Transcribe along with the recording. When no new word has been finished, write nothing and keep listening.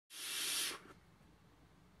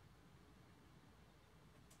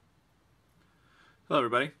Hello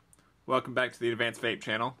everybody, welcome back to the AdvancedVape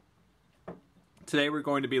channel. Today we're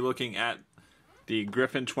going to be looking at the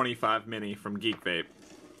GRIFFIN 25 Mini from GEEKVAPE.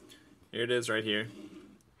 Here it is right here,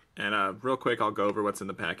 and real quick I'll go over what's in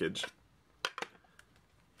the package.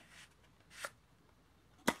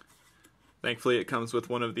 Thankfully it comes with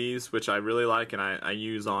one of these, which I really like and I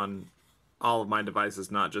use on all of my devices,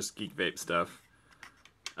 not just GEEKVAPE stuff.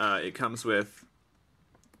 It comes with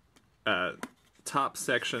a top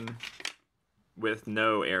section with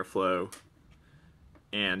no airflow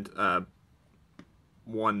and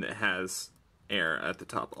one that has air at the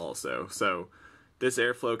top also. So this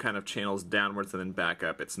airflow kind of channels downwards and then back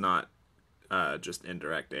up. It's not just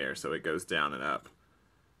indirect air, so it goes down and up.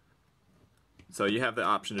 So you have the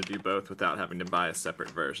option to do both without having to buy a separate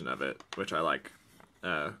version of it, which I like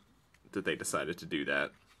that they decided to do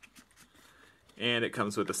that. And it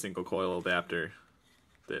comes with a single coil adapter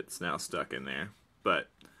that's now stuck in there. But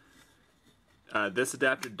this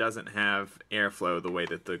adapter doesn't have airflow the way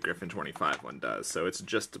that the GRIFFIN 25 one does, so it's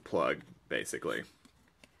just a plug, basically.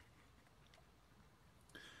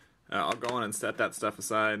 I'll go on and set that stuff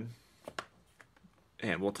aside,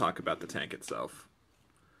 and we'll talk about the tank itself.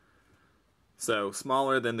 So,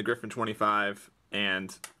 smaller than the GRIFFIN 25,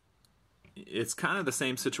 and it's kind of the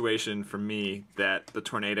same situation for me that the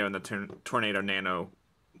Tornado and the Tornado Nano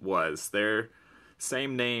was. They're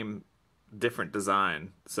same name, different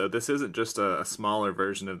design. So this isn't just a smaller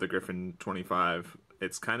version of the GRIFFIN 25,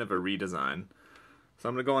 it's kind of a redesign. So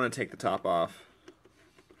I'm going to go on and take the top off.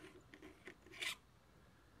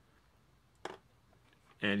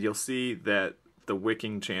 And you'll see that the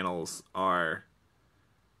wicking channels are,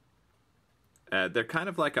 they're kind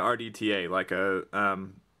of like a RDTA, like a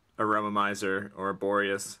Aromomizer or a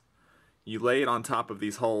Boreas. You lay it on top of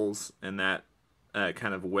these holes and that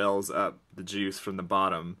kind of wells up the juice from the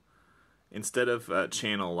bottom, instead of a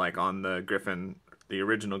channel like on the GRIFFIN, the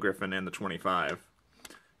original GRIFFIN and the 25.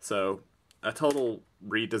 So a total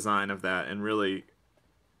redesign of that, and really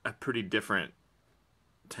a pretty different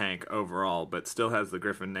tank overall, but still has the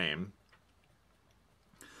GRIFFIN name.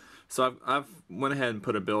 So I've went ahead and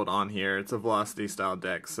put a build on here. It's a Velocity style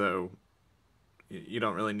deck, so you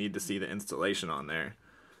don't really need to see the installation on there.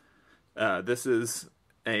 This is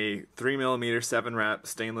a 3mm 7-wrap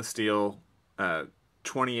stainless steel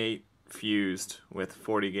 28 fused with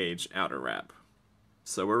 40 gauge outer wrap.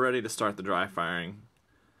 So we're ready to start the dry firing.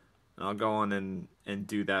 I'll go on and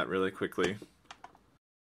do that really quickly.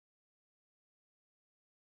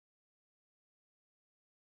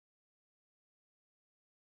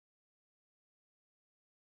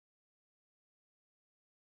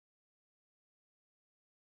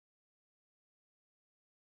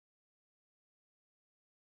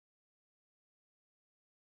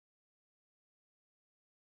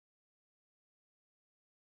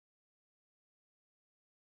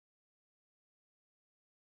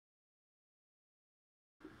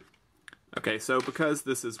 Okay, so because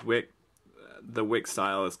this is wick, the wick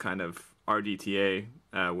style is kind of RDTA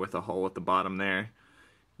with a hole at the bottom there,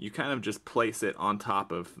 you kind of just place it on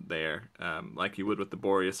top of there, like you would with the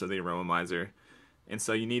Boreas or the Aromomizer. And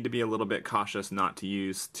so you need to be a little bit cautious not to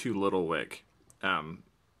use too little wick.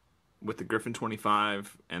 With the GRIFFIN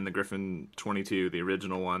 25 and the GRIFFIN 22, the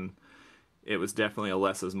original one, it was definitely a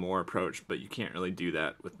less is more approach, but you can't really do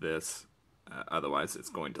that with this, otherwise it's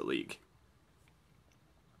going to leak.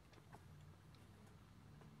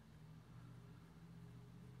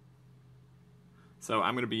 So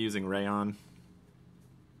I'm going to be using rayon,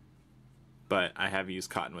 but I have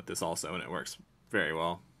used cotton with this also, and it works very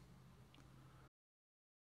well.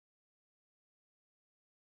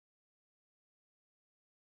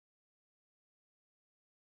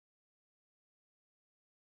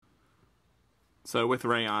 So with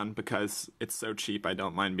rayon, because it's so cheap, I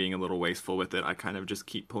don't mind being a little wasteful with it. I kind of just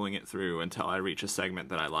keep pulling it through until I reach a segment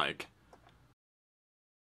that I like.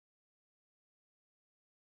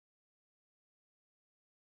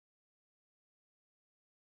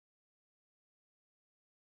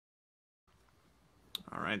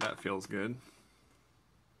 Alright, that feels good.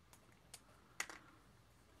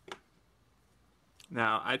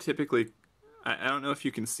 Now, I don't know if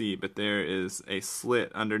you can see, but there is a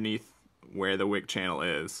slit underneath where the wick channel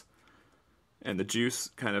is. And the juice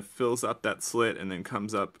kind of fills up that slit and then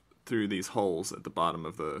comes up through these holes at the bottom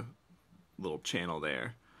of the little channel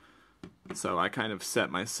there. So I kind of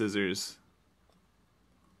set my scissors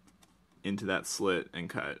into that slit and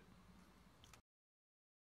cut.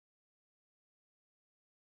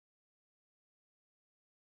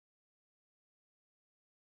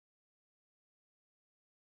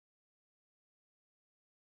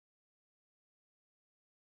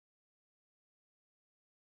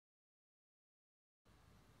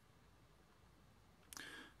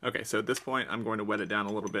 Okay, so at this point I'm going to wet it down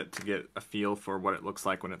a little bit to get a feel for what it looks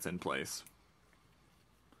like when it's in place.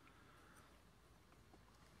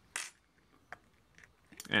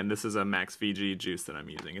 And this is a Max VG juice that I'm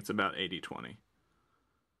using. It's about 80-20.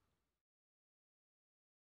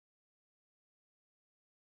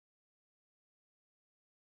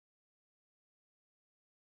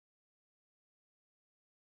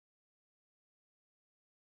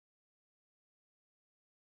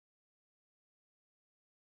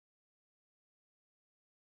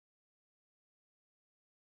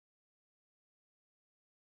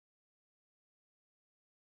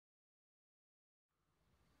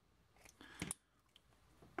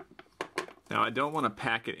 Now I don't want to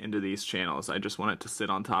pack it into these channels, I just want it to sit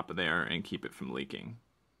on top of there and keep it from leaking.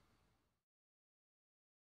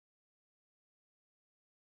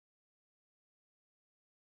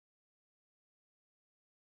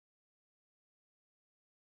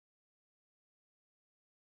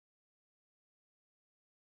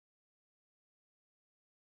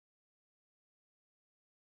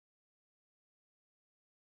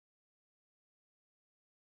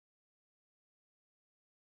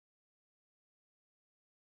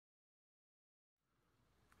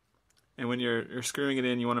 And when you're screwing it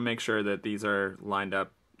in, you want to make sure that these are lined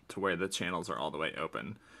up to where the channels are all the way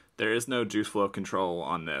open. There is no juice flow control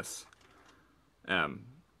on this. And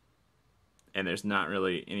there's not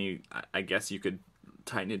really any, I guess you could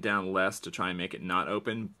tighten it down less to try and make it not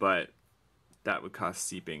open, but that would cause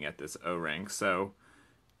seeping at this O-ring. So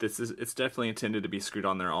it's definitely intended to be screwed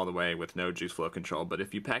on there all the way with no juice flow control, but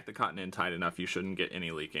if you pack the cotton in tight enough, you shouldn't get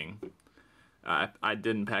any leaking. I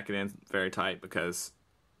didn't pack it in very tight because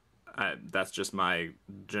that's just my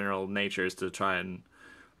general nature, is to try and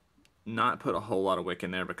not put a whole lot of wick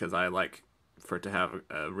in there because I like for it to have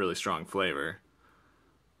a really strong flavor.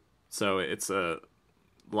 So it's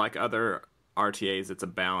like other RTAs, it's a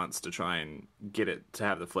balance to try and get it to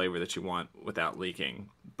have the flavor that you want without leaking.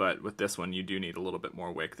 But with this one, you do need a little bit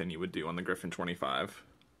more wick than you would do on the GRIFFIN 25.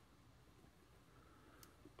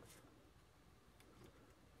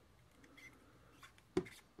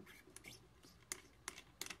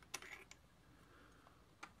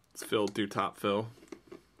 It's filled through top fill.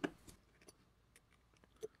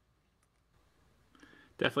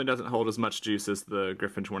 Definitely doesn't hold as much juice as the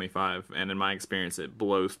GRIFFIN 25, and in my experience it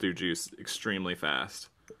blows through juice extremely fast.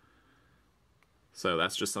 So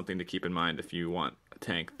that's just something to keep in mind if you want a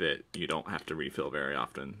tank that you don't have to refill very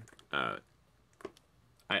often.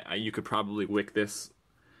 You could probably wick this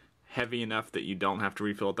heavy enough that you don't have to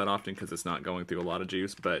refill it that often because it's not going through a lot of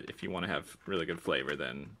juice, but if you want to have really good flavor,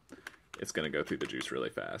 then it's going to go through the juice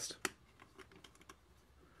really fast.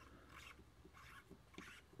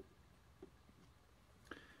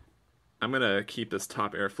 I'm going to keep this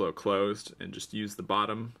top airflow closed and just use the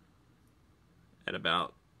bottom at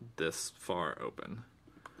about this far open.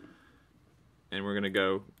 And we're going to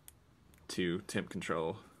go to temp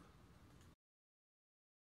control.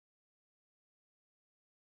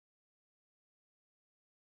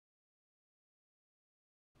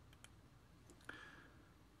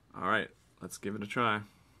 Alright, let's give it a try.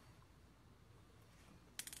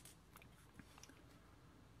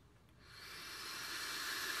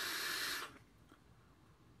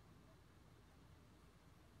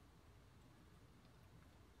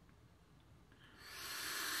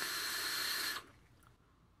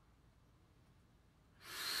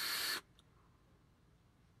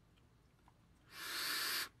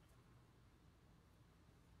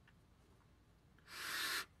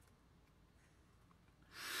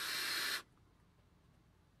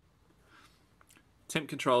 Temp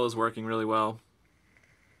control is working really well.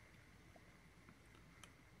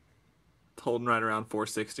 It's holding right around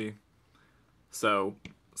 460. So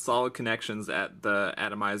solid connections at the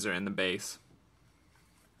atomizer and the base.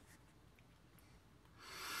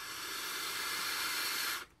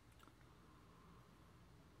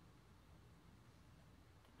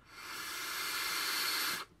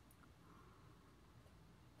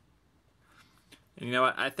 And you know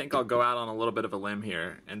what? I think I'll go out on a little bit of a limb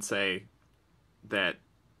here and say that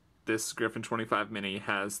this GRIFFIN 25 Mini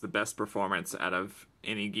has the best performance out of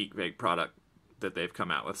any GEEKVAPE product that they've come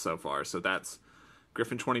out with so far. So that's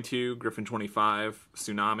GRIFFIN 22, GRIFFIN 25,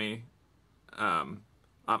 Tsunami,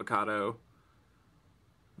 Avocado.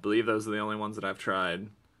 I believe those are the only ones that I've tried,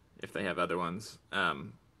 if they have other ones.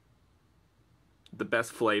 The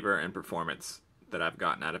best flavor and performance that I've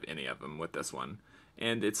gotten out of any of them with this one.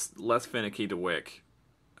 And it's less finicky to wick,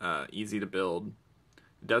 easy to build.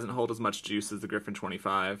 It doesn't hold as much juice as the GRIFFIN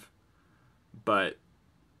 25, but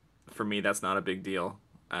for me that's not a big deal.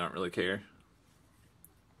 I don't really care.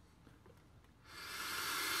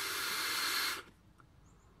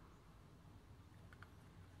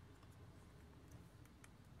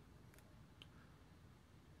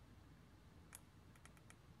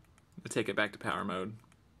 take it back to power mode.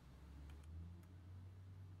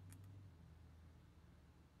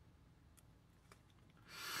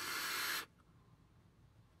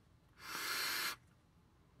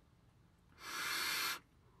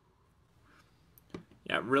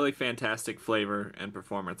 Yeah, really fantastic flavor and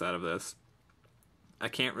performance out of this. I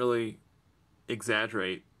can't really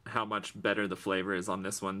exaggerate how much better the flavor is on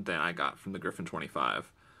this one than I got from the GRIFFIN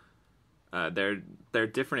 25. They're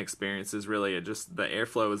different experiences, really. It just, the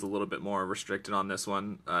airflow is a little bit more restricted on this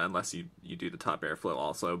one, unless you do the top airflow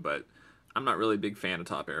also, but I'm not really a big fan of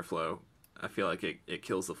top airflow. I feel like it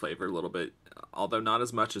kills the flavor a little bit, although not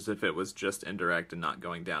as much as if it was just indirect and not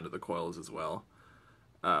going down to the coils as well.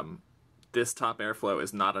 This top airflow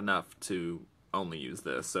is not enough to only use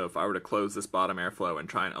this. So if I were to close this bottom airflow and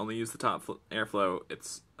try and only use the top airflow,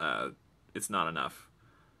 it's not enough.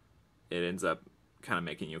 It ends up kind of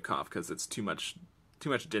making you cough because it's too much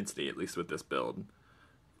density, at least with this build,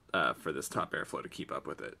 for this top airflow to keep up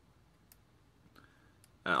with it.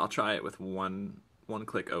 I'll try it with one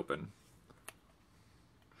click open.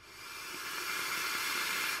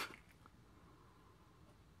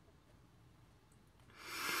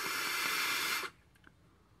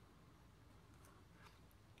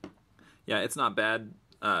 Yeah, it's not bad.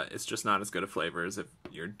 It's just not as good a flavor as if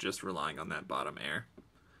you're just relying on that bottom air.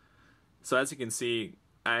 So as you can see,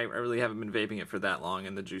 I really haven't been vaping it for that long,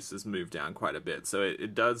 and the juice has moved down quite a bit. So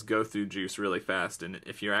it does go through juice really fast, and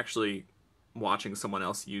if you're actually watching someone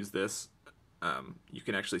else use this, you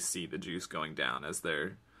can actually see the juice going down as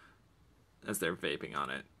they're vaping on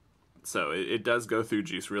it. So it does go through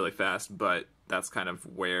juice really fast, but that's kind of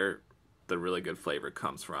where the really good flavor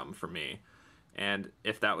comes from for me. And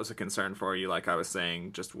if that was a concern for you, like I was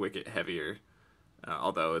saying, just wick it heavier,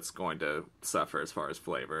 although it's going to suffer as far as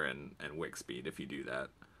flavor and wick speed if you do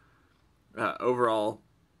that. Overall,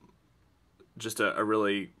 just a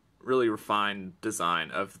really refined design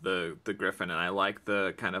of the GRIFFIN, and I like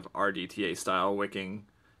the kind of RDTA style wicking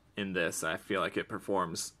in this. I feel like it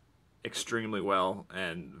performs extremely well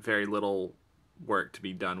and very little work to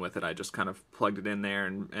be done with it. I just kind of plugged it in there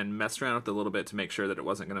and messed around with it a little bit to make sure that it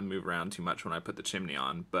wasn't going to move around too much when I put the chimney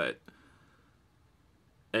on, but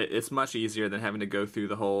it's much easier than having to go through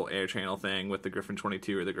the whole air channel thing with the GRIFFIN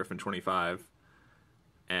 22 or the GRIFFIN 25,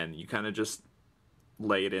 and you kind of just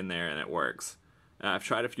lay it in there and it works. I've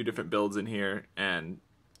tried a few different builds in here, and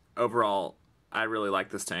overall I really like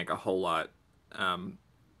this tank a whole lot. I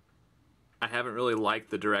haven't really liked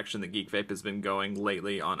the direction that GeekVape has been going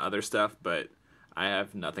lately on other stuff, but I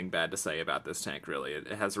have nothing bad to say about this tank, really. It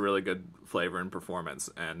has a really good flavor and performance,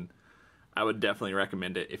 and I would definitely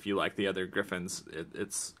recommend it if you like the other GRIFFINs.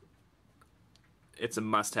 It's a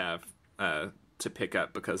must-have to pick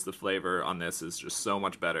up, because the flavor on this is just so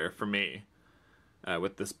much better for me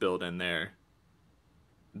with this build in there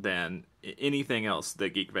than anything else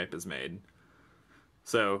that GeekVape has made.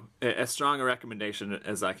 So, as strong a recommendation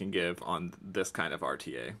as I can give on this kind of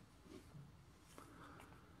RTA.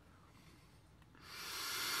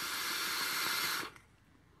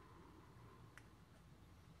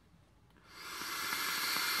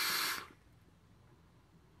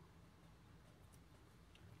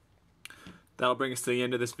 That'll bring us to the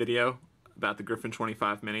end of this video about the GRIFFIN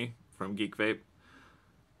 25 Mini from GeekVape.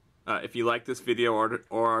 If you like this video or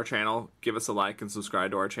our channel, give us a like and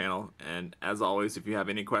subscribe to our channel. And as always, if you have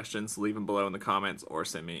any questions, leave them below in the comments or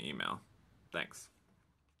send me an email. Thanks.